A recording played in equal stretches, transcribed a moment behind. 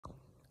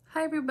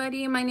Hi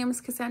everybody, my name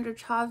is Kassandra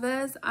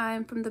Chavez.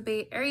 I'm from the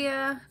Bay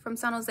Area, from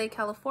San Jose,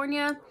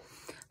 California.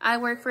 I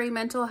work for a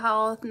mental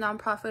health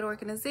nonprofit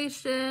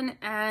organization,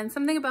 and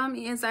something about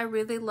me is I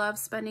really love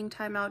spending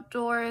time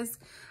outdoors,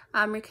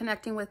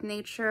 reconnecting with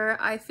nature.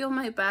 I feel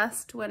my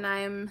best when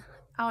I'm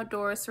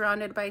outdoors,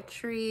 surrounded by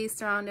trees,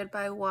 surrounded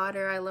by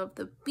water. I love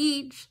the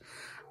beach.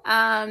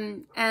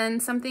 And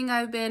something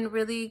I've been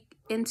really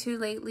into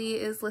lately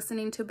is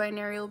listening to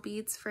binaural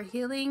beats for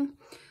healing.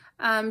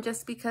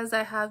 Just because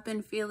I have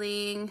been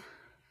feeling,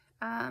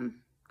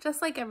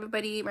 just like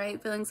everybody, right?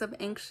 Feelings of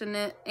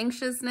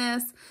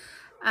anxiousness.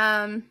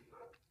 And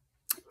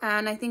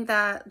I think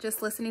that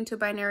just listening to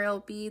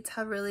binaural beats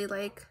have really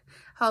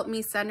helped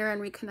me center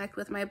and reconnect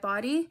with my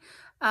body.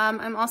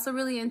 I'm also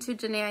really into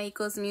Janae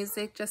Aiko's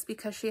music just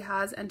because she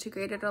has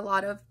integrated a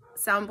lot of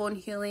soundbone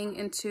healing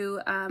into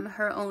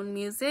her own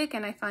music,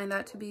 and I find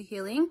that to be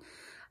healing.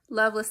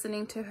 Love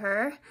listening to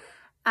her.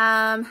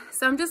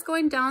 So I'm just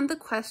going down the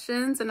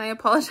questions, and I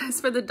apologize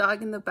for the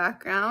dog in the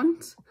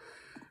background.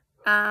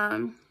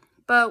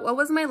 But what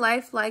was my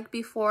life like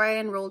before I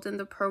enrolled in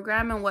the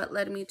program, and what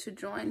led me to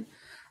join?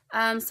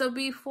 So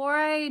before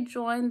I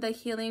joined the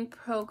healing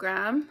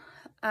program,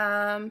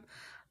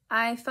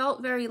 I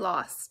felt very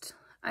lost.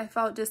 I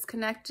felt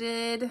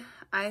disconnected.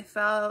 I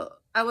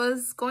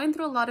was going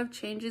through a lot of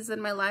changes in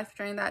my life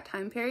during that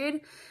time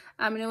period,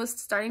 and it was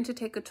starting to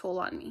take a toll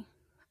on me.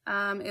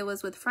 It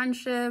was with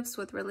friendships,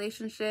 with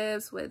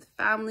relationships, with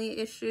family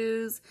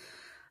issues,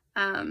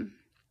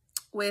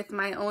 with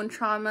my own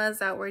traumas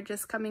that were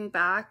just coming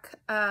back.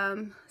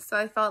 So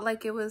I felt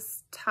like it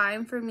was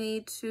time for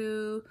me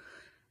to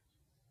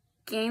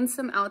gain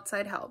some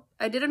outside help.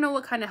 I didn't know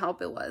what kind of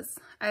help it was.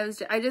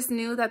 I just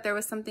knew that there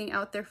was something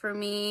out there for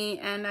me,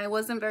 and I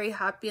wasn't very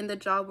happy in the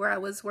job where I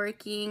was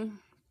working.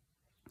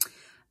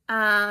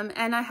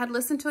 And I had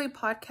listened to a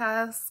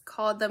podcast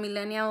called the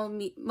Millennial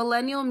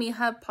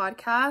Mija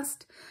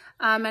podcast.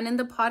 And in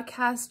the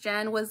podcast,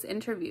 Jen was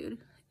interviewed.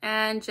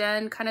 And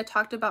Jen kind of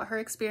talked about her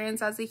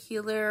experience as a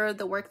healer,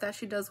 the work that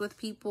she does with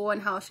people,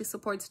 and how she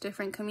supports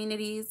different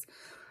communities.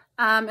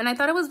 And I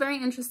thought it was very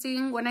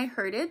interesting when I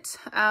heard it.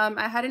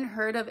 I hadn't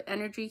heard of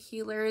energy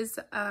healers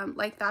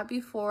like that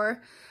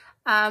before,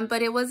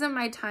 but it wasn't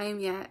my time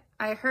yet.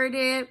 I heard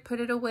it, put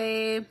it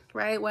away,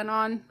 right? Went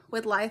on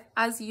with life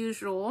as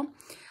usual.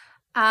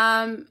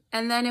 And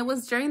then it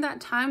was during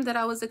that time that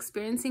I was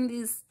experiencing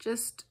these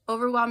just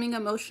overwhelming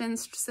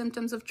emotions,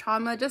 symptoms of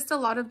trauma, just a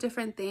lot of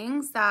different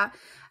things that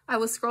I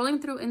was scrolling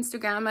through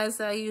Instagram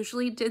as I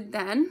usually did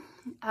then.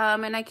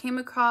 And I came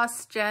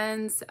across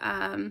Jen's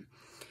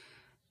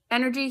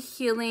energy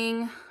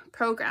healing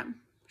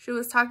program. She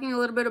was talking a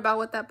little bit about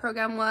what that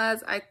program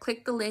was. I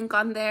clicked the link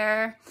on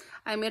there.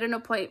 I made an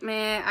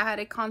appointment. I had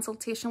a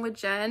consultation with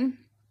Jen,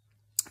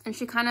 and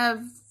she kind of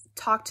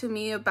talked to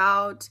me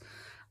about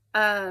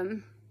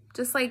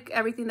just like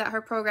everything that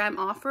her program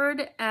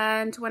offered.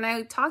 And when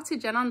I talked to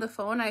Jen on the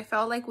phone, I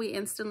felt like we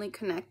instantly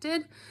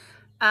connected.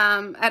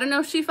 I don't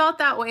know if she felt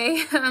that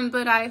way,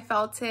 but I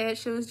felt it.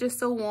 She was just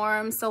so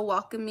warm, so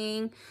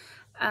welcoming.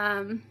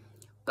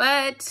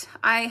 But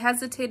I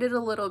hesitated a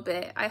little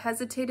bit. I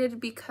hesitated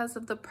because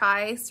of the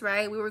price,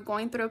 right? We were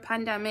going through a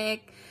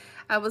pandemic.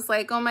 I was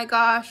like, oh my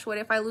gosh, what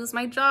if I lose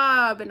my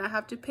job and I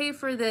have to pay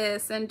for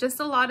this? And just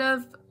a lot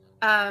of,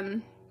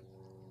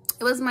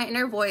 it was my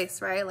inner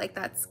voice, right? Like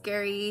that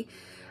scary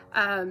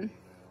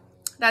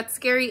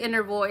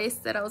inner voice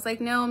that I was like,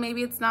 no,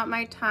 maybe it's not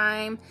my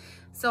time.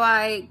 So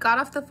I got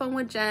off the phone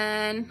with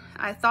Jen.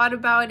 I thought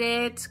about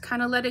it,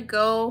 kind of let it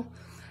go.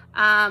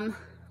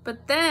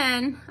 But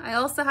then I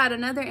also had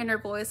another inner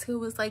voice who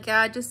was like,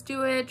 yeah, just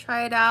do it,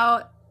 try it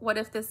out. What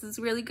if this is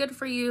really good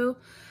for you?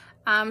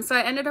 So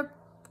I ended up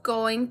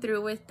going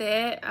through with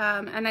it.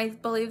 And I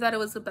believe that it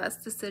was the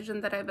best decision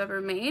that I've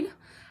ever made.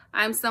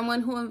 I'm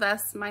someone who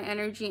invests my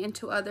energy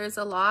into others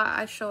a lot.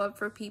 I show up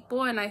for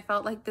people, and I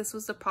felt like this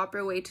was the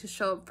proper way to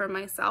show up for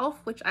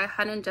myself, which I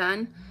hadn't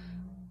done,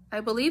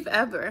 I believe,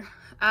 ever.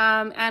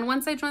 And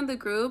once I joined the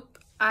group,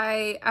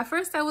 at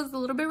first I was a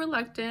little bit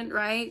reluctant,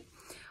 right?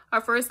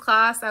 Our first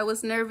class, I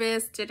was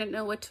nervous, didn't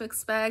know what to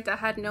expect. I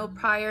had no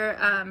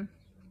prior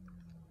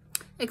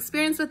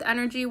experience with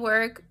energy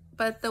work,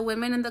 but the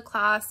women in the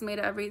class made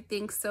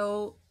everything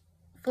so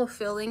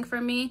fulfilling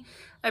for me.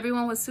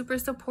 Everyone was super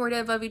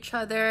supportive of each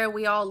other.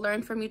 We all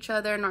learned from each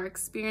other and our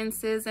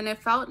experiences, and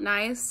it felt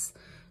nice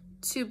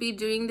to be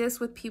doing this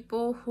with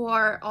people who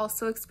are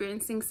also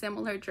experiencing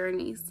similar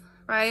journeys,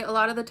 right? A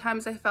lot of the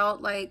times I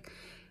felt like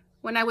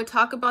when I would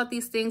talk about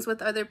these things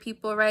with other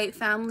people, right,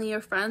 family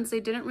or friends,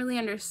 they didn't really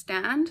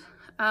understand,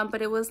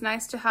 but it was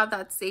nice to have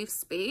that safe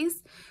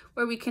space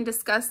where we can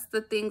discuss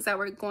the things that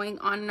were going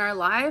on in our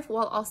life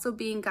while also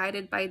being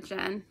guided by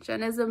Jen.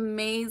 Jen is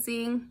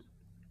amazing.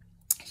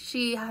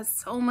 She has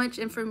so much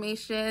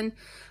information.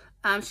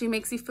 She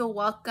makes you feel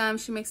welcome.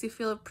 She makes you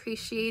feel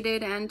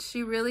appreciated, and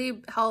she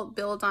really helped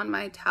build on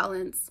my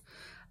talents.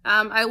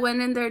 I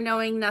went in there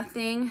knowing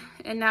nothing,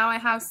 and now I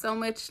have so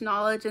much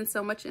knowledge and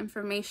so much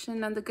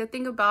information. And the good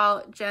thing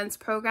about Jen's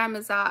program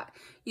is that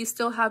you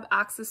still have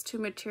access to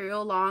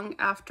material long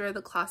after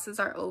the classes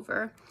are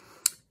over.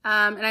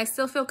 And I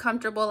still feel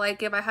comfortable,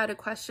 like if I had a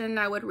question,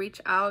 I would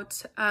reach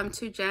out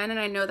to Jen, and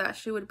I know that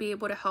she would be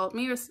able to help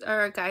me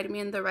or guide me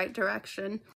in the right direction.